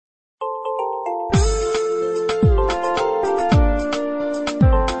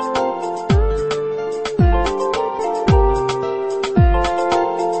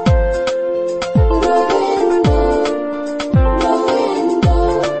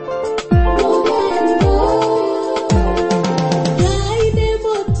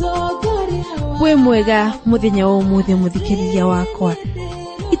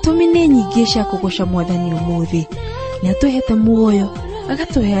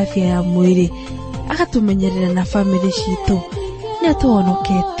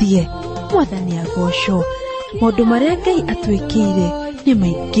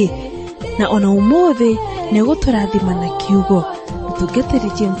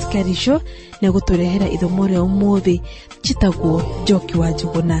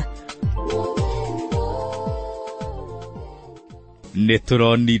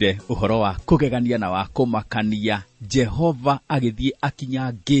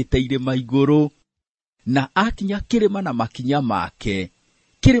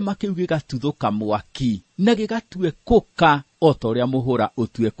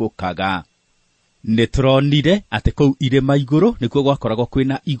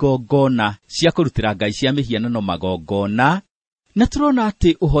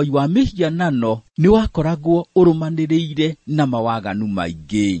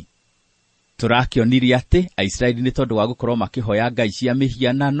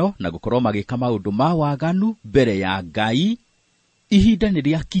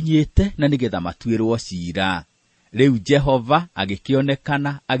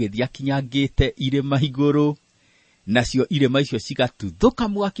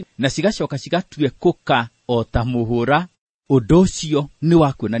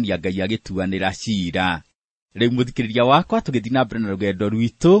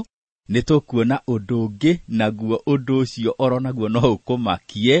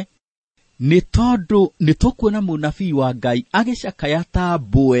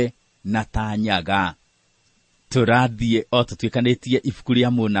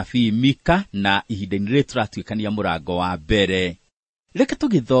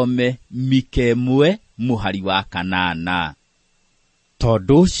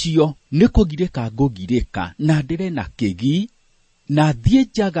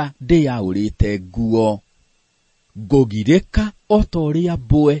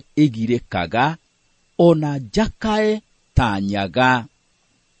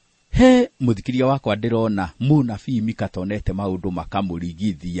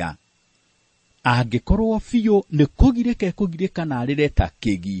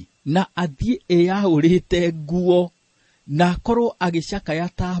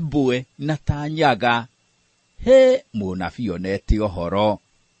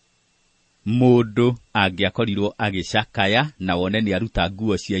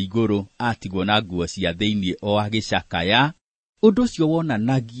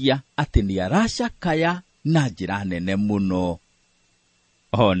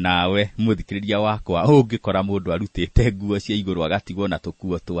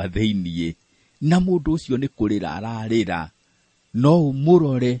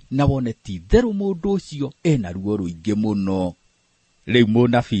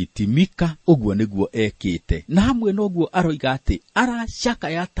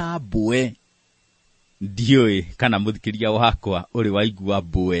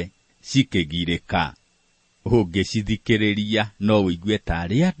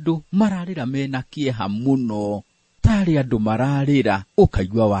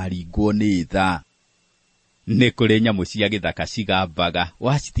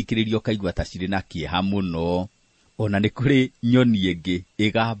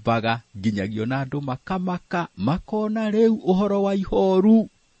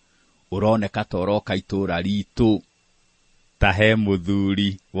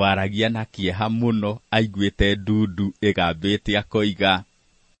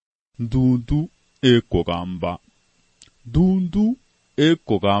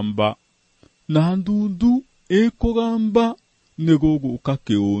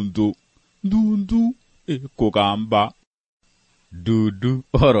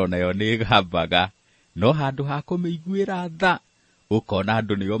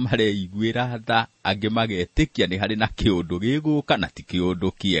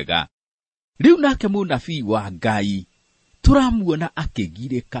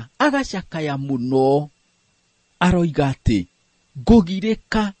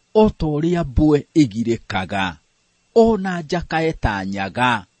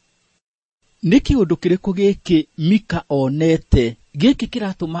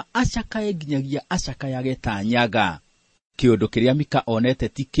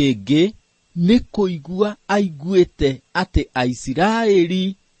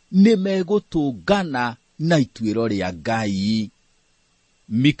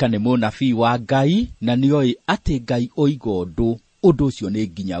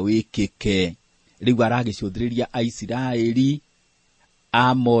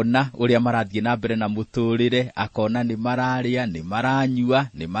amona uria marathie na mbere na muturire, akona ni mararia, ni maranyua,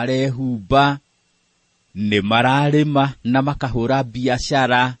 ni marehumba, ni mararima na makahura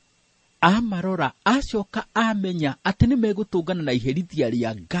biashara. Amarora acoka amenya ati ni megutungana na iherithia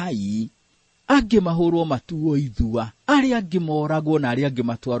ria Ngai. Angi mahurwo matuo ithua, aria angi moragwo na aria angi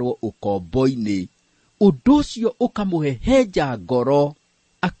matwarwo ukombo-ini. Undu ucio ukamuhehenja ngoro,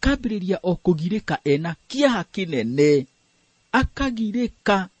 akambiriria o kugirika ena kiaha kinene,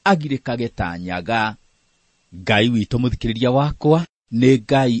 akagirika agirikage ta nyaga. Ngai witu muthikiriria wakwa ni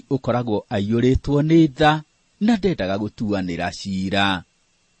Ngai ukoragwo aiyuritwo ni tha na ndendaga gutuanira cira.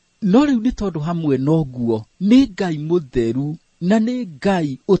 No riu ni tondu hamwe noguo ni Ngai mutheru na ni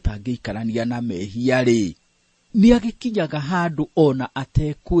Ngai utangiikarania na mehia ri, ni agikinyaga handu ona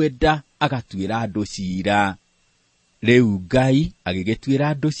atekwenda agatuira andu cira. Riu Ngai agigituira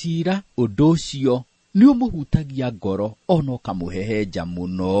andu cira, undu ucio ni umuhutagia ngoro ona ukamuhehenja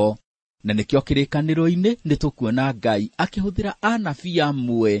muno. Na nikio kirikaniro-ini nitukuona Ngai akihuthira anabii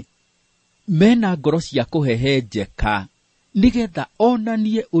amwe mena ngoro cia kuhehenjeka, nigetha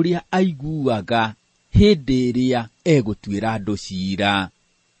onanie uria aiguaga hindi iria egutuira andu cira.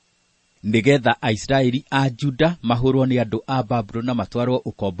 Nigetha Aisraeli a Juda mahurwo ni andu a Babuloni na matwarwo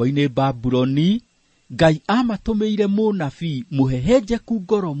ukombo-ini Babuloni, Ngai amatumeire munabii muhehenjeku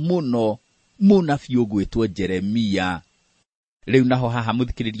ngoro muno, munabii ugwitwo Jeremia. Riu naho haha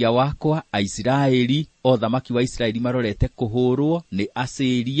muthikiriria wakwa, Aisraeli, othamaki wa Israeli marorete kuhurwo ni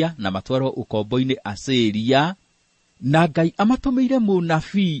Asiria na matwarwo ukombo-ini Asiria, na Ngai amatumeire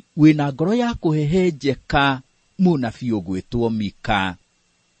munabii wina ngoro ya kuhehenjeka, munabii ugwitwo Mika.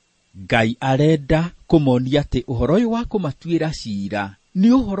 Ngai arenda kumonia ati uhoro uyu wa kumatuira cira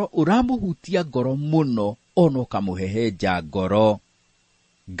ni uhoro uramuhutia ngoro muno ona ukamuhehenja ngoro.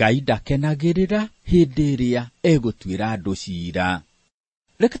 Ngai ndakenagirira hindi iria egutuira andu cira.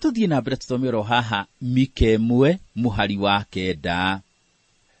 Reke tuthie na mbere tuthome ro haha Mika 1 muhari wa 9.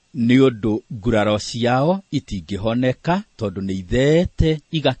 Ni undu nguraro ciao itingihoneka tondu ni ithete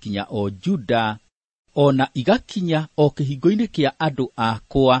igakinya o Juda ona igakinya o kihingo-ini kia andu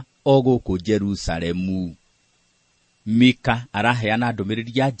akwa o guku Jerusalemu. Mika araheana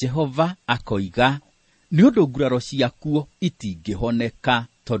ndumiriri ya Jehova akoiga, ni undu nguraro ciakuo itingihoneka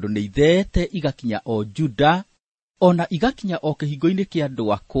tondu ni ithete igakinya o Juda ona igakinya o kihingo-ini kia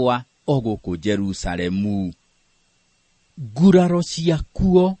andu akwa o guku Jerusalemu. Nguraro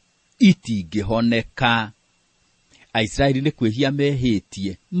ciakuo itingihoneka. Aisraeli ni kwihia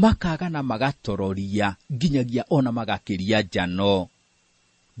mehitie, makaga na magatororia nginyagia ona magakiria njano.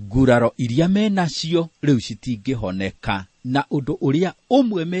 Nguraro iria menacio riu citingihoneka, na undu uria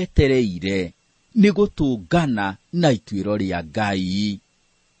umwe metereire ni gutungana na ituiro ria Ngai.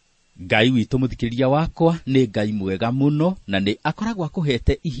 Ngai witu muthikiriria wakwa ni Ngai mwega muno, na ni akoragwa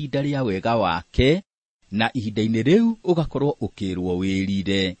kuhete ihinda ria wega wake, na ihinda-ini riu ugakorwo ukirwo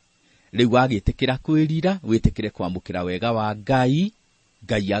wirire. Riu wagitikira kwirira, witikire kwamukira wega wa Ngai,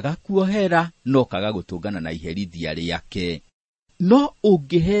 Ngai agakuohera no kaga gutungana na iherithia riake. No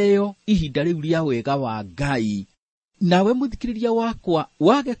ungiheo ihinda riu ria wega wa Ngai, nawe muthikiriria wakwa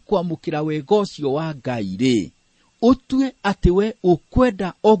wage kwamukira wega ucio wa Ngai ri, utue ati we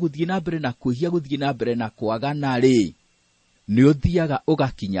ukwenda o guthie na mbere na kwihia, guthie na mbere na kwagana ri, ni uthiaga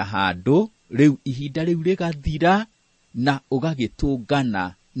ugakinya handu riu ihinda riu rigathira na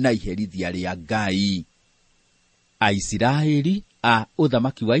ugagitungana na iherithia ria Ngai. Aisraeli a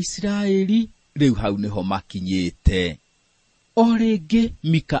uthamaki wa Israeli riu hau niho makinyite. O ringi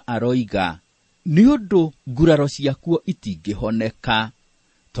Mika aroiga, ni undu nguraro ciakuo itingihoneka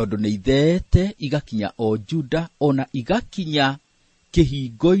tondu ni ithete igakinya o Juda ona igakinya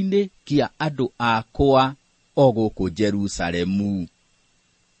kihingo-ini kia andu akwa o guku Jerusalemu.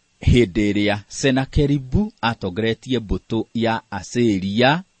 Hindi iria Senakeribu atongoretie mbutu ya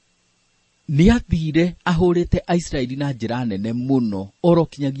Asiria, ni athire ahurite Aisraeli na njira nene muno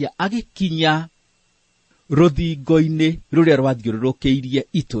orokinyagia agikinya ruthingo-ini ruria rwathiururukiirie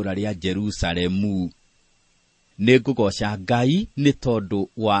itura ria Jerusalemu. Ni ngugoca Ngai ni tondu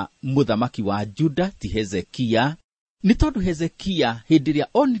wa muthamaki wa Juda ti Hezekia, ni tondu Hezekia hindi ria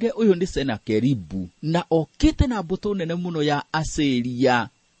onire uyu ni Senakeribu na okite na mbutu nene muno ya Asiria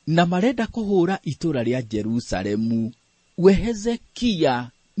na marenda kuhura itura ria Jerusalemu, we Hezekia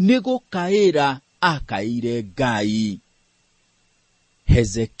ni gukaira akaire Ngai.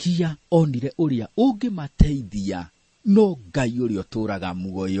 Hezekia onire uria ungimateithia no Ngai uria uturaga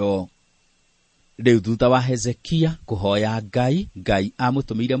muoyo. Riu thutha wa Hezekia kuhoya Ngai, Ngai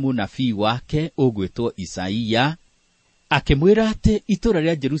amutumire munabii wake ugwitwo Isaia, akimwira ati itura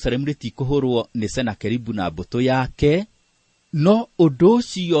ria Jerusalemu ritikuhurwo ni Senakeribu na mbutu yake, no ũndũ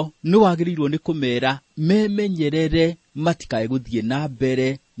ũcio nĩ wagĩrĩirwo nĩ kũmera memenyerere matikae gũthiĩ na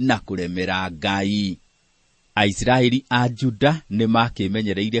mbere na kũremera Ngai. Aisiraeli a Juda nĩ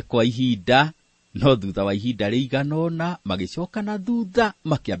makĩmenyereire kwa ihinda, no thutha wa ihinda rĩiganona magĩcoka na thutha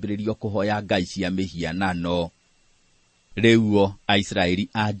makĩambĩrĩrio kũhoya ngai cia mĩhianano. Rĩu Aisiraeli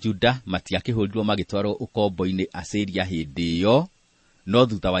a Juda matiakĩhũrirwo magĩtwarwo ũkombo-inĩ Asiria hĩndĩ ĩyo, no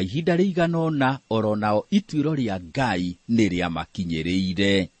thutha wa ihinda rĩiganona oronao ituĩro rĩa Ngai nĩ rĩa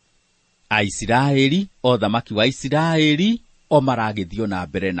makinyĩrĩire. Aisiraeli, othamaki wa Isiraeli, maragĩthio na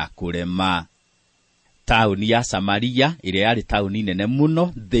mbere na kũrema. Taũni ya Samaria ĩrĩa yarĩ taũni nene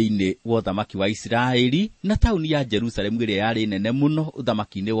mũno thĩinĩ wa ũthamaki wa Isiraeli, na taũni ya Jerusalemu ĩrĩa yarĩ nene mũno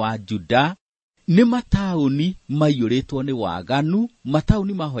ũthamaki-inĩ wa Juda, nĩ mataũni maiyũrĩtwo nĩ waganu,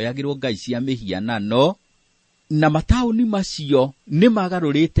 mataũni mahoyagĩrwo ngai cia mĩhianano, na mataũni macio nĩ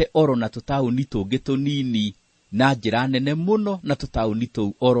magarũrĩte oro na tũtaũni tũngĩ tũnini na njĩra nene mũno, na tũtaũni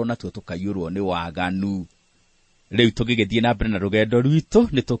tũu oro natuo tũkaiyũrwo nĩ waganu. Rĩu tũgĩgĩthiĩ na mbere na rũgendo rwitũ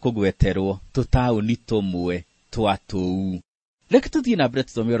nĩ tũkũgweterwo tũtaũni tũmwe twa tũu. Reke tũthiĩ na mbere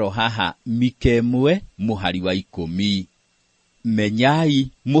tũthome oro haha Mika 1:10. Menyai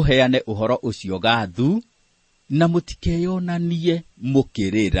mũheane ũhoro ũcio Gathu, na mũtikeyonanie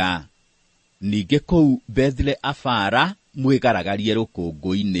mũkĩrĩra. Ningĩ kũu Bethile-Afara mwĩgaragarie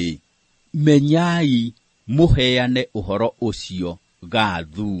rũkũngũ-inĩ. Menyai mũheane ũhoro ũcio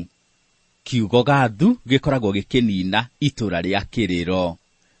Gathu. Kiugo Gathu gĩkoragwo gĩkĩnina itũra rĩa kĩrĩro.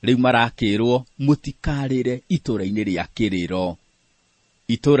 Rĩu marakĩrwo mũtikarĩre itũra-inĩ rĩa kĩrĩro.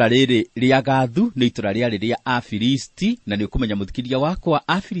 Itũra rĩrĩ rĩa Gathu nĩ itũra rĩarĩ rĩa Afilisti, na nĩ ũkũmenya mũthikĩria wakwa,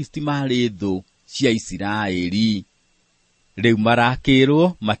 Afilisti marĩ thũ cia Isiraeli. Rĩu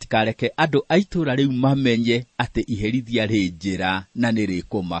marakĩrwo matikareke andũ a itũra rĩu mamenye atĩ iherithia rĩ njĩra na nĩ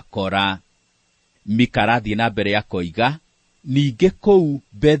rĩkũmakora. Mika arathiĩ na mbere ya koiga, ningĩ kũu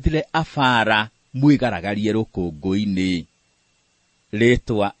Bethile-Afara mwĩgaragarie rũkũngũ-inĩ.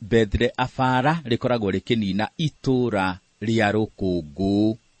 Rĩtwa Bethile-Afara rĩkoragwo rĩkĩnina itũra rĩa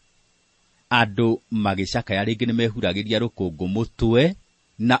rũkũngũ. Andũ magĩcakaya rĩngĩ nĩ mehuragĩria rũkũngũ mũtwe,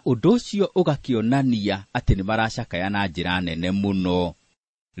 na ũndũ ũcio ũgakĩonania atĩ nĩ maracakaya na njĩra nene mũno.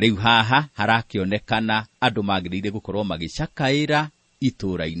 Rĩu haha harakĩonekana andũ magĩrĩire gũkorwo magĩcakaĩra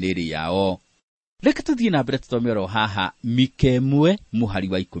itũra-inĩ rĩao. Reke tũthiĩ na mbere tũthome oro haha Mika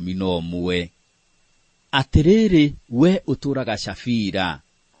 1:11. Atĩrĩrĩ, we ũtũraga Shafira,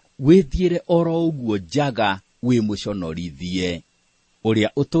 wĩthiĩre oro ũguo njaga wĩmũconorithie. Ũrĩa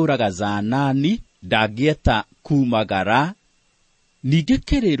ũtũraga Zaanani ndangĩeta kumagara. Ningĩ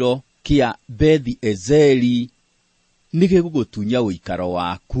kĩrĩro kĩa Bethi-Ezeli nĩ gĩgũgũtunya ũikaro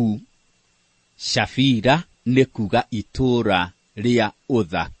waku. Shafira nĩ kuga itũra rĩa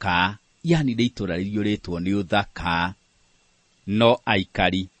ũthaka, yani nĩ itũra rĩiyũrĩtwo nĩ ũthaka. No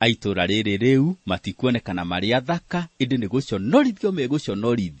aikari a itũra rĩrĩ rĩu matikuonekana marĩ athaka, ĩndĩ nĩ gũconorithio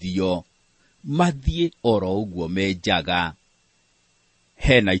megũconorithio, mathiĩ oro ũguo menjaga.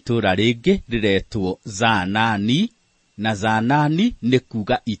 Hena itũra rĩngĩ rĩretwo Zaanani, na Zaanani nĩ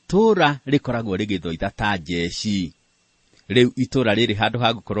kuga itũra rĩkoragwo rĩgĩthoitha ta jeshi. Rĩu itũra rĩrĩ handũ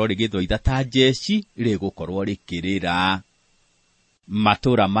ha gũkorwo rĩgĩthoitha ta jeshi rĩgũkorwo rĩkĩrĩra.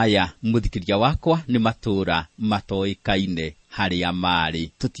 Matũra maya mũthikĩria wakwa nĩ matũra matoĩkaine harĩa marĩ,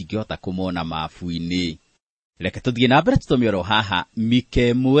 tũtingĩhota kũmona mabu-inĩ. Reke tũthiĩ na mbere tũthome oro haha Mika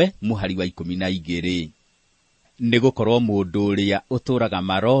 1:12. Nĩ gũkorwo mũndũ ũrĩa ũtũraga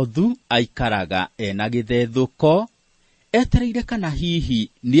Marothu aikaraga ena gĩthethũko, etereire kana hihi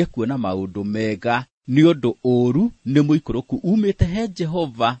nĩ ekuona maũndũ mega, nĩ ũndũ ũru nĩ mũikũrũku umĩte he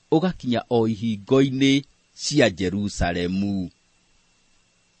Jehova ũgakinya o ihingo-inĩ cia Jerusalemu.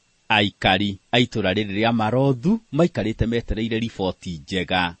 Aikari a itũra rĩrĩ rĩa Marothu maikarĩte metereire riboti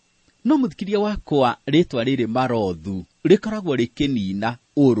njega. No mũthikĩria wakwa, rĩtwa rĩrĩ Marothu rĩkoragwo rĩkĩnina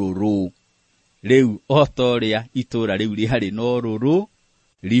ũrũrũ. Rĩu o ta ũrĩa itũra rĩu rĩarĩ na ũrũrũ,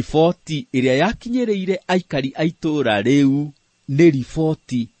 riboti ĩrĩa yakinyĩrĩire aikari a itũra rĩu nĩ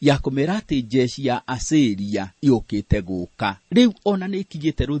riboti ya kũmera atĩ jeshi ya Asiria yũkĩte gũka. Rĩu ona nĩ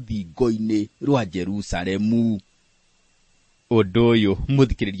ikinyĩte rũthingo-inĩ rwa Jerusalemu. Ũndũ ũyũ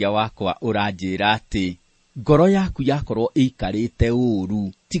mũthikĩrĩria wakwa ũranjĩra atĩ ngoro yaku yakorwo ĩikarĩte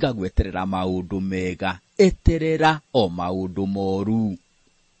ũru, tiga gweterera maũndũ mega, eterera o maũndũ moru.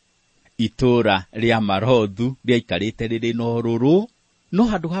 Itũra rĩa Marothu rĩaikarĩte rĩrĩ na ũrũrũ, no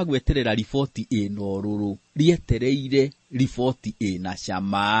handũ ha gweterera riboti ĩna ũrũrũ, rĩetereire riboti ĩna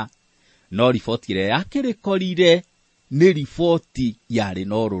cama. No riboti ĩrĩa yakĩrĩkorire nĩ riboti yarĩ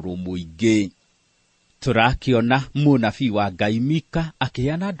na ũrũrũ mũingĩ. Tũrakĩona mũnabii wa Ngai Mika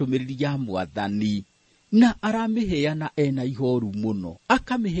akĩheana ndũmĩrĩri ya Mwathani, na aramiheana ena ihoru muno,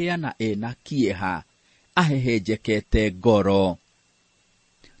 akamiheana ena kieha, ahehenjekete ngoro.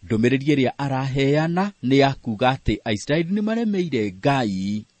 Ndũmĩrĩri ĩrĩa araheana nĩ ya kuuga atĩ Aisiraeli nĩ maremeire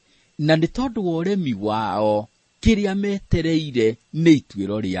Ngai, na nĩ tondũ wa ũremi wao kĩrĩa metereire nĩ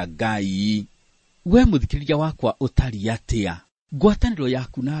ituĩro rĩa Ngai. We mũthikĩrĩria wakwa ũtari atĩa? Ngwatanĩro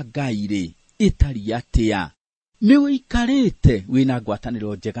yaku na Ngai-rĩ ĩtari atĩa? Nĩ ũikarĩte wĩna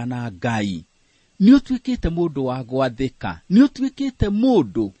ngwatanĩro njega na Ngai? Nĩ ũtuĩkĩte mũndũ wa gwathĩka? Nĩ ũtuĩkĩte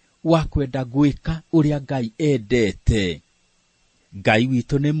mũndũ wa kwenda gwĩka ũrĩa Ngai endete? Ngai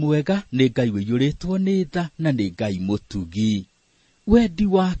witũ nĩ mwega, nĩ Ngai wĩiyũrĩtwo nĩ tha, na nĩ Ngai mũtugi. Wendi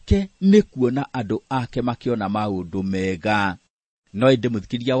wake nĩ kuona andũ ake makĩona maũndũ mega. No ĩndĩ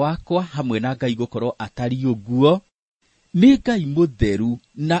mũthikĩrĩria wakwa, hamwe na Ngai gũkorwo atari ũguo, nĩ Ngai mũtheru,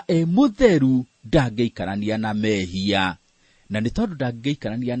 na mũtheru ndangĩikarania na mehia. Na nĩ tondũ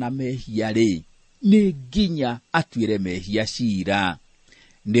ndangĩikarania na mehia-rĩ, nĩ nginya atuĩre mehia ciira.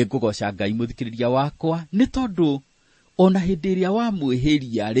 Nĩ ngũgoca Ngai mũthikĩrĩria wakwa, nĩ tondũ ona hĩndĩ ĩrĩa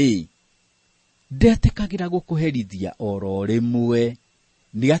wamwĩhĩria-rĩ, ndetĩkagĩra gũkũherithia oro rĩmwe.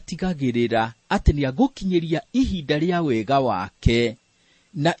 Nĩ atigagĩrĩra atĩ nĩ agũkinyĩria ihinda rĩa wega wake,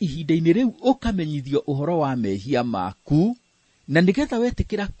 na ihinda-inĩ rĩu ũkamenyithio ũhoro wa mehia maku, na nĩgetha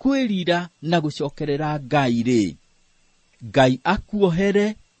wetĩkĩra kwĩrira na gũcokerera Ngai-rĩ, Ngai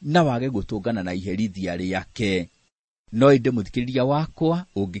akuohere na wage gũtũngana na iherithia rĩake. No ĩndĩ mũthikĩrĩria wakwa,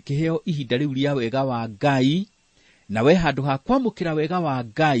 ũngĩkĩheo ihinda rĩu rĩa wega wa Ngai, na we handũ ha kwamũkĩra wega wa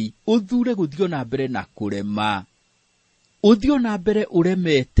Ngai, ũthure gũthiĩ na mbere na kũrema. Ũthiĩ na mbere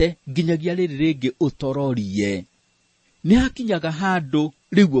ũremete nginyagia rĩrĩ rĩngĩ ũtororie. Nĩ hakinyaga handũ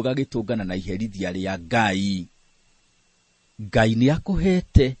rĩu ũgagĩtũngana na iherithia rĩa Ngai. Ngai nĩ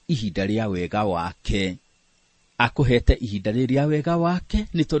akũhete ihinda rĩa wega wake. Akũhete ihinda rĩa wega wake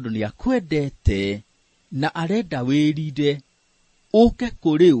nĩ tondũ nĩ akwendete, na arenda wĩrire ũke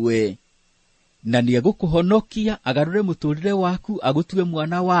kũrĩ we, na nĩ egũkũhonokia, agarũre mũtũrĩre waku, agũtue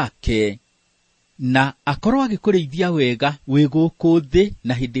mwana wake, na akorwo agĩkũrĩithia wega wĩ gũkũ thĩ,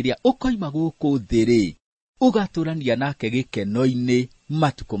 na hĩndĩ ĩrĩa ũkoima gũkũ thĩ-rĩ, ũgatũrania nake gĩkeno-inĩ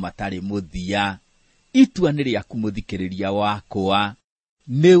matukũ matarĩ mũthia. Itua nĩ rĩaku mũthikĩrĩria wakwa,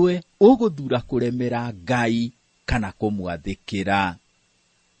 nĩwe ũgũthura kũremera Ngai kana kũmwathĩkĩra.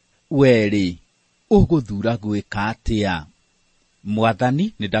 Werĩ, ũgũthura gwĩka atĩa?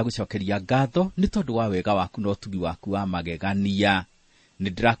 Mwathani, nĩ ndagũcokeria ngatho nĩ tondũ wa wega waku na ũtugi waku wa magegania. Nĩ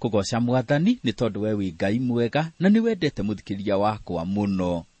ndĩrakũgoca Mwathani nĩ tondũ we wĩ Ngai mwega, na nĩ wendete mũthikĩrĩria wakwa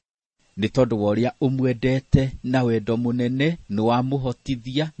mũno. Nĩ tondũ wa ũrĩa ũmwendete na wendo mũnene, nĩ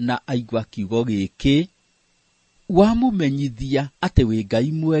wamũhotithia na aigua kiugo gĩkĩ, wamũmenyithia atĩ wĩ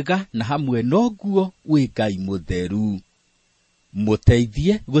Ngai mwega, na hamwe noguo wĩ Ngai mũtheru.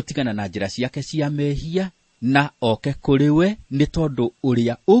 Mũteithie gũtigana na njĩra ciake cia mehia, na oke kũrĩ we, nĩ tondũ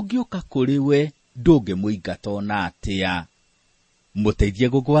ũrĩa ũngĩũka kũrĩ we ndũngĩmũingata ona atĩa. Mũteithie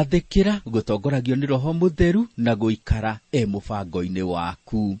gũgwathĩkĩra, gũtongoragio nĩ Roho Mũtheru, na gũikara mũbango-inĩ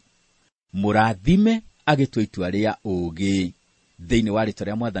waku. Mũrathime agĩtua itua rĩa ũũgĩ. Thĩinĩ wa rĩĩtwa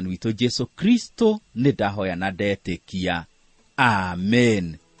rĩa Mwathani witũ Jesũ Kristo nĩ ndahoya na ndetĩkia.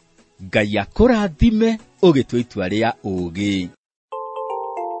 Amen. Ngai akũrathime ũgĩtua itua rĩa ũũgĩ.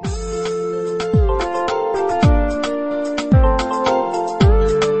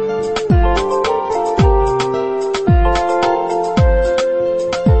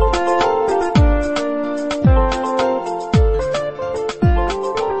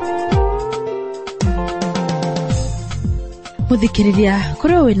 Muthikĩrĩria,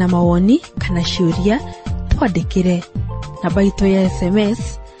 kũrĩ wĩna mawoni kana ciũria, twandĩkĩre. Namba itũ ya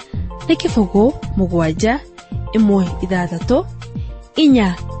SMS nĩ 716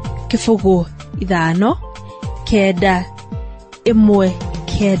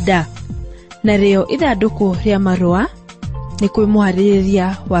 455 na rĩo ithandũkũ rĩa marũa nĩ kwĩ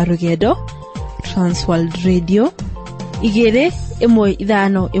mũharĩrĩria wa rũgendo, Transworld Radio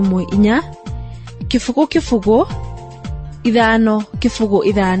 21514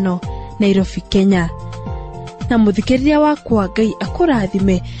 505 Nairobi, Kenya. Na mũthikĩrĩria wakwa, Ngai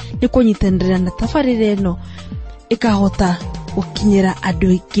akũrathime nĩ kũnyitanĩra na tabarĩra ĩno ĩkahota gũkinyĩra andũ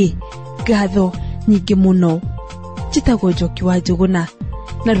aingĩ. Ngatho nyingĩ mũno. Njĩtagwo Njoki wa Njũgũna,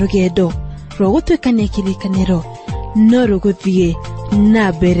 na rũgendo rwa gũtuĩkania kĩrĩkanĩro no rũgũthiĩ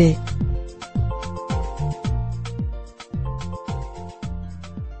na mbere.